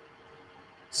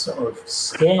sort of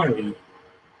scary,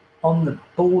 on the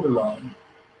borderline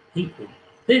people.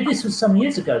 This was some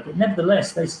years ago, but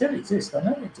nevertheless, they still exist. I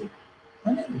know they do.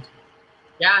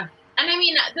 Yeah. And I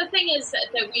mean, the thing is that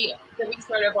we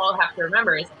sort of all have to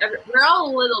remember is we're all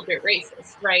a little bit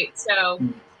racist, right? So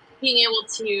being able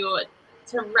to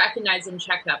recognize and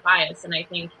check that bias, and I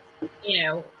think,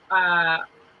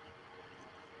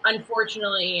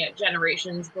 unfortunately,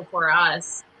 generations before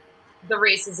us, the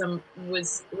racism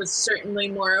was certainly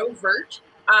more overt,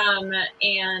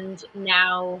 and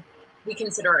now we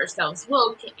consider ourselves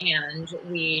woke, and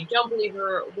we don't believe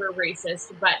we're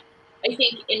racist, but I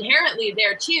think inherently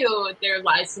there too, there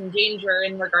lies some danger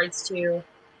in regards to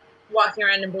walking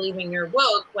around and believing you're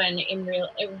woke when in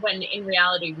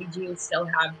reality we do still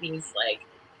have these like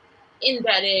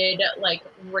embedded like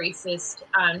racist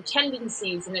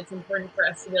tendencies, and it's important for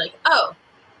us to be like, oh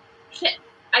shit,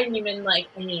 I didn't even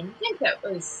think that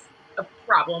was a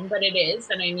problem, but it is,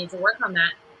 and I need to work on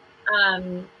that.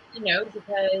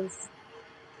 Because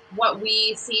what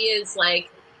we see is like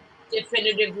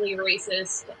definitively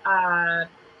racist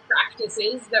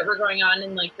practices that were going on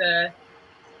in like the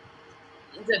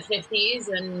 50s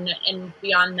and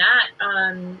beyond that.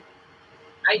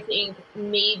 I think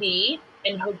maybe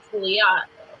and hopefully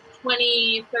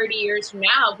 20, 30 years from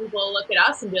now, people will look at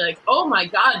us and be like, oh my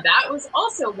God, that was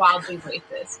also wildly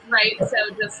racist, right? So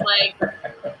just like...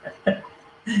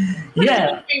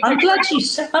 Yeah, I'm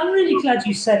really glad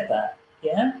you said that,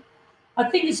 yeah? I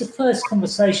think it's the first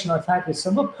conversation I've had with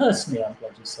someone, personally, I'm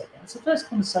glad you said that. It's the first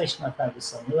conversation I've had with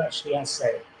someone who actually has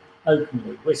said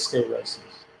openly, we're still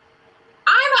racist.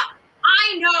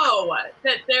 I know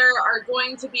that there are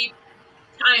going to be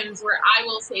times where I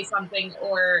will say something,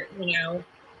 or,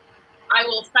 I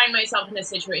will find myself in a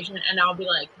situation and I'll be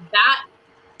like, that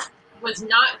was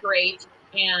not great,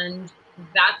 and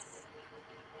that's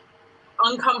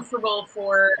uncomfortable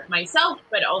for myself,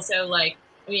 but also like,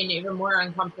 even more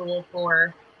uncomfortable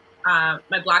for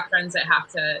my Black friends that have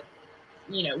to,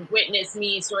 witness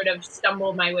me sort of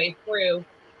stumble my way through.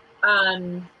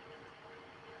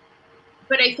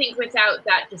 But I think without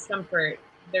that discomfort,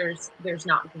 there's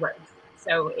not growth.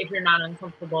 So if you're not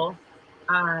uncomfortable,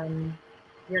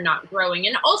 you're not growing.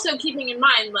 And also keeping in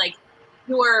mind, like,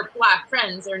 your Black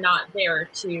friends are not there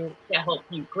to help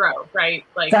you grow, right?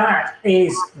 Like, that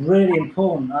is really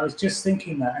important. I was just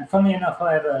thinking that, and funny enough,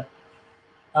 I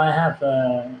have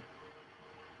a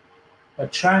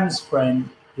trans friend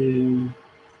who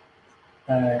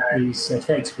is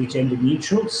effectively gender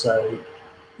neutral, so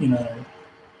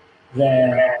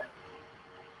they're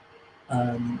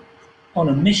on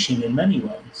a mission in many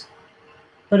ways,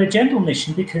 but a gentle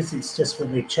mission because it's just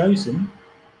what they've chosen.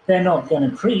 They're not going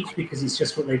to preach because it's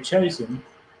just what they've chosen.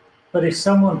 But if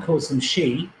someone calls them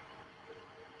she,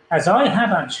 as I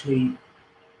have actually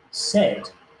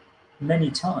said many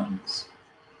times,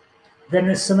 then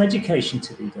there's some education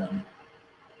to be done.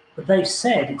 But they've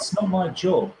said it's not my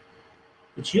job,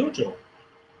 it's your job.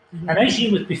 Mm-hmm. And as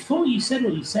before you said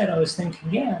what you said, I was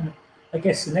thinking, yeah, and I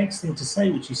guess the next thing to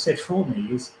say, which you said for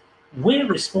me, is we're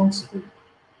responsible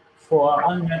for our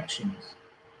own actions.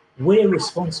 We're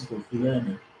responsible for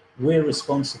learning. We're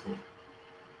responsible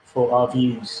for our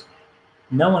views.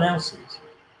 No one else is.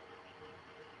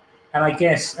 And I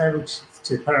guess,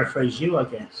 to paraphrase you, I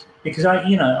guess, because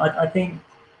I think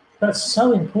that's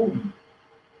so important.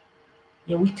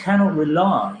 We cannot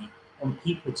rely on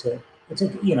people to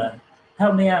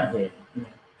help me out here.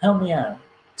 Help me out.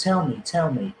 Tell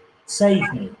me.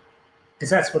 Save me. Because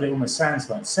that's what it almost sounds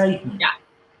like. Save me.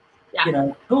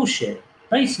 Yeah. Bullshit.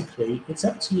 Basically, it's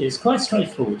up to you. It's quite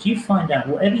straightforward. You find out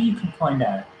whatever you can find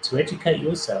out to educate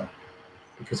yourself,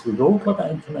 because we've all got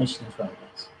that information in front of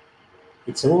us.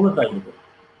 It's all available.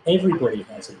 Everybody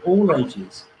has it, all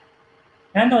ages.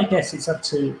 And I guess it's up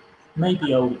to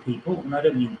maybe older people, and I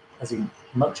don't mean as in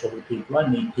much older people, I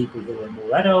mean people who are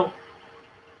more adult,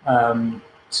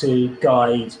 to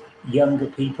guide younger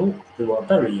people who are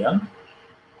very young.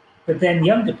 But then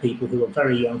younger people who are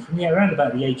very young, from around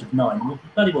about the age of 9, will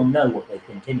bloody well know what they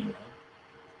think anyway.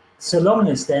 So long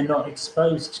as they're not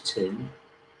exposed to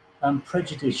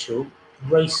prejudicial,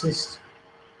 racist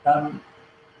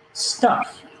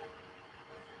stuff,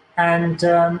 and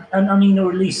I mean, or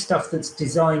at least stuff that's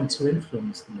designed to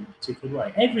influence them in a particular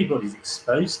way. Everybody's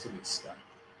exposed to this stuff.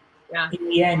 Yeah. In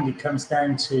the end, it comes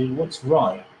down to what's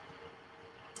right.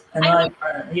 And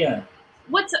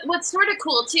What's sort of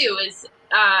cool too is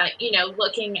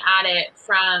looking at it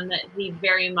from the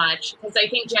very much, because I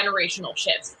think generational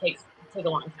shifts take a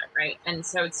long time, right? And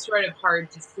so it's sort of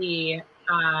hard to see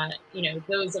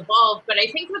those evolve. But I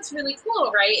think what's really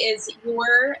cool, right, is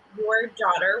your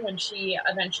daughter, when she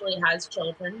eventually has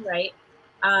children, right,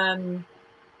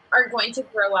 are going to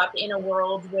grow up in a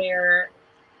world where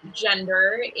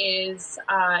gender is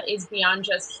beyond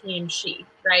just he and she,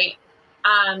 right?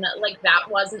 Like, that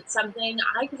wasn't something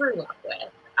I grew up with.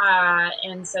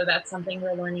 And so that's something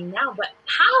we're learning now. But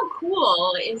how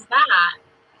cool is that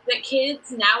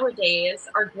kids nowadays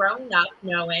are growing up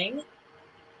knowing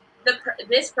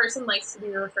this person likes to be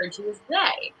referred to as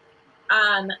they.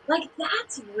 Like,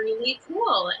 that's really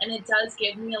cool. And it does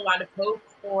give me a lot of hope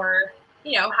for,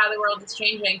 how the world is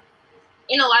changing.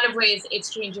 In a lot of ways,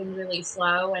 it's changing really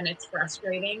slow and it's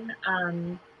frustrating.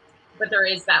 But there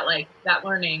is that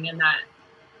learning and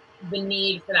the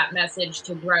need for that message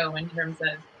to grow in terms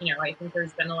of, I think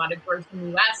there's been a lot of growth in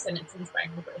the US and it's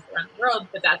inspiring growth around the world,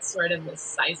 but that's sort of this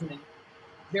seismic,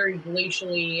 very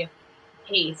glacially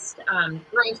paced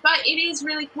growth. But it is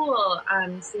really cool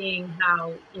seeing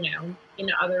how,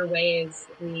 in other ways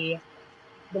the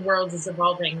world is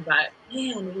evolving, but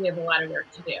man, we have a lot of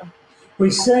work to do.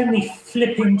 We certainly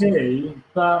flipping do,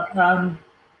 but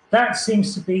that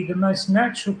seems to be the most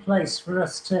natural place for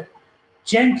us to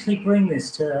gently bring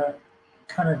this to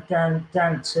kind of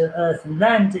down to earth and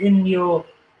land in your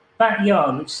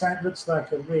backyard, which looks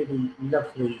like a really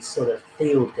lovely sort of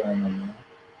field going on there.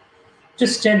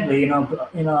 Just gently in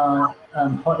our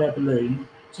hot air balloon,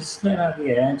 just let out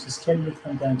the air and just gently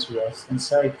come down to rest. And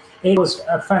so it was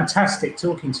fantastic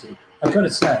talking to you. I've got to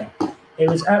say, it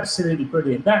was absolutely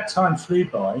brilliant. That time flew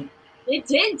by. It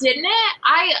did, didn't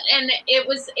it?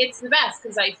 It's the best,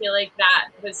 because I feel like that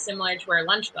was similar to our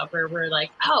lunch club where we're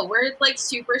like, we're like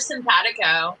super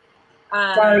simpatico.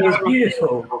 It was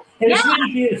beautiful. It was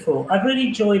really beautiful. I really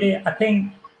enjoyed it. I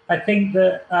think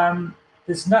that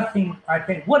there's nothing. I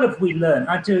think, what have we learned?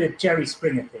 I do a Jerry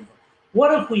Springer thing.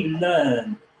 What have we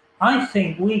learned? I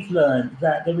think we've learned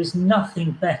that there is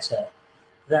nothing better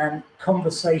than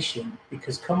conversation,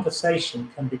 because conversation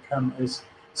can become as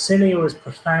silly or as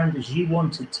profound as you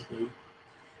want it to be.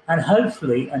 And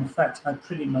hopefully, in fact, I'm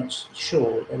pretty much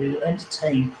sure that it will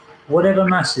entertain whatever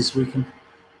masses we can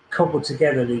cobble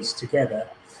together, these together.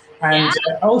 And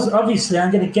also, obviously,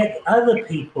 I'm going to get the other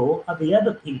people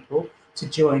to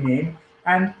join in.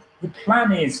 And the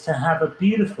plan is to have a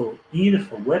beautiful,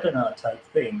 beautiful webinar type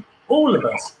thing, all of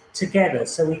us together,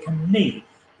 so we can meet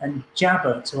and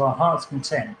jabber to our heart's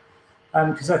content.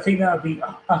 Because I think that would be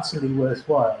utterly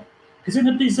worthwhile. Because in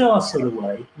a bizarre sort of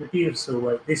way, in a beautiful sort of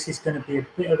way, this is going to be a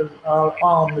bit of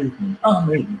our movement. Our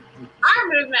movement. Our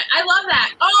movement. I love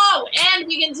that. Oh, and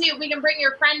we can bring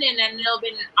your friend in, and it'll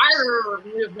be our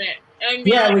movement. And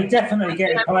yeah, we definitely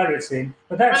get the pirates in,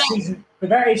 but that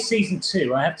is season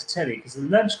 2. I have to tell you, because the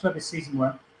Lunch Club is season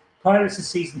 1, pirates is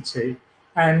season 2,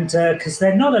 and because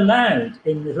they're not allowed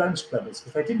in the Lunch Clubbers,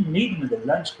 because they didn't need them in the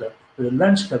Lunch Club, but the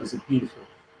Lunch Clubbers are beautiful.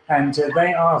 And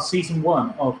they are season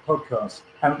 1 of podcasts.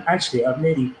 And actually, I've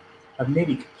nearly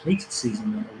completed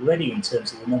season 1 already in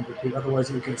terms of the number of people. Otherwise,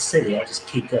 it would get silly. I just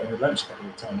keep going to Lunch Club all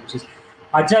the time. Which is,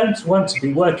 I don't want to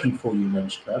be working for you,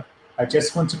 Lunch Club. I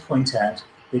just want to point out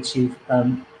that you've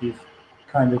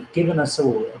kind of given us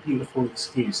all a beautiful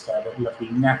excuse to have a lovely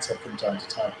natter from time to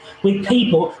time with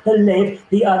people that live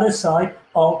the other side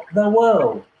of the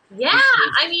world. Yeah,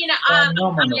 I mean,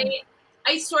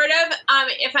 I sort of,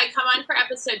 if I come on for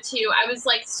episode 2, I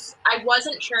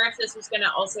wasn't sure if this was going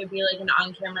to also be like an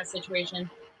on-camera situation.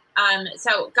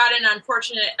 So got a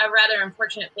rather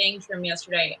unfortunate thing from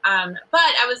yesterday.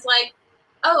 But I was like,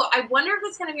 oh, I wonder if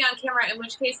it's going to be on camera, in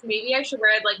which case maybe I should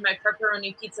wear like my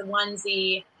pepperoni pizza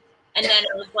onesie. And then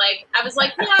I was like,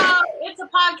 no, it's a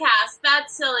podcast.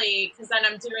 That's silly, because then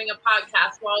I'm doing a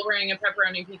podcast while wearing a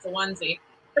pepperoni pizza onesie.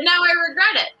 But now I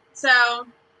regret it. So...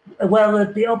 Well,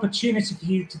 the opportunity for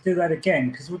you to do that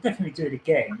again, because we'll definitely do it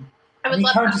again. You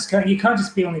can't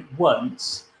just be on it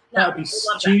once. That would be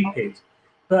stupid.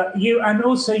 But you've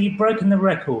broken the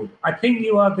record. I think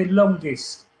you are the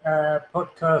longest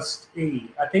podcastee.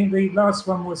 I think the last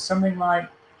one was something like,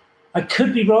 I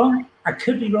could be wrong,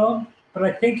 but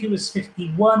I think it was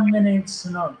 51 minutes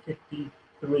and not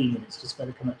 53 minutes. Just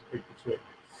better come up to 53.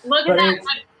 Look at that.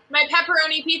 My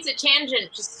pepperoni pizza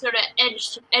tangent just sort of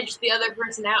edged the other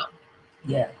person out.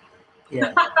 Yeah,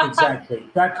 exactly.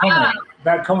 That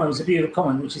comment was a beautiful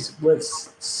comment, which is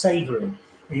worth savouring.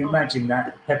 Can you imagine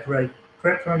that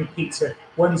pepperoni pizza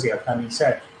onesie? I can't even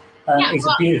say. It's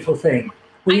a beautiful thing.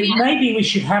 Maybe we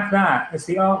should have that as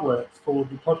the artwork for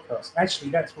the podcast.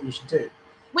 Actually, that's what we should do.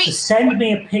 So send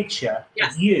me a picture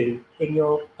of you in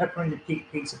your pepperoni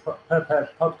pizza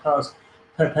podcast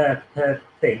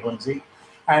thing onesie.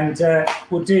 And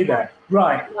we'll do that.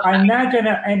 Right. I'm now going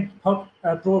to end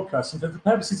broadcasting for the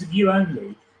purposes of you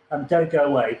only. Don't go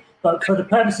away. But for the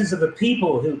purposes of the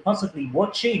people who are possibly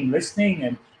watching, listening,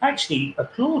 and actually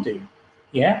applauding.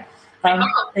 Yeah.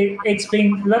 It's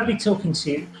been lovely talking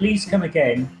to you. Please come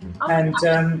again. And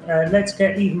let's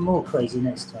get even more crazy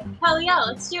next time. Hell yeah.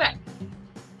 Let's do it.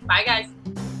 Bye, guys.